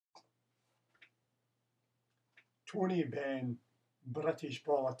Tony Benn, British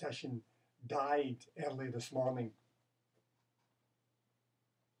politician, died early this morning.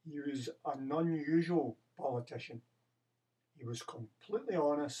 He was an unusual politician. He was completely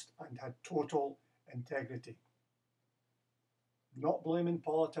honest and had total integrity. Not blaming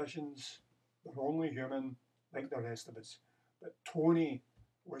politicians, they're only human like the rest of us. But Tony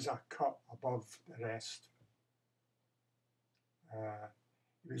was a cut above the rest.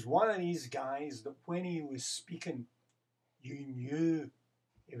 He was one of these guys that when he was speaking, you knew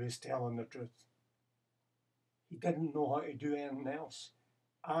he was telling the truth. He didn't know how to do anything else.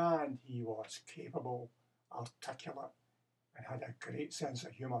 And he was capable, articulate, and had a great sense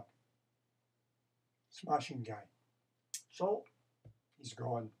of humour. Smashing guy. So, he's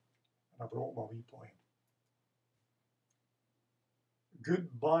gone, and I brought my wee poem.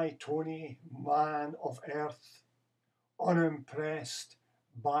 Goodbye, Tony, man of earth, unimpressed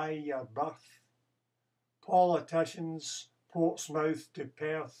by your birth. Politicians, Portsmouth to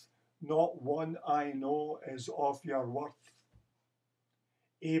Perth, not one I know is of your worth.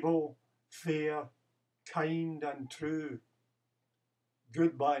 Able, fair, kind and true.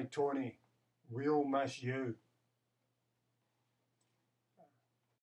 Goodbye, Tony, we'll miss you.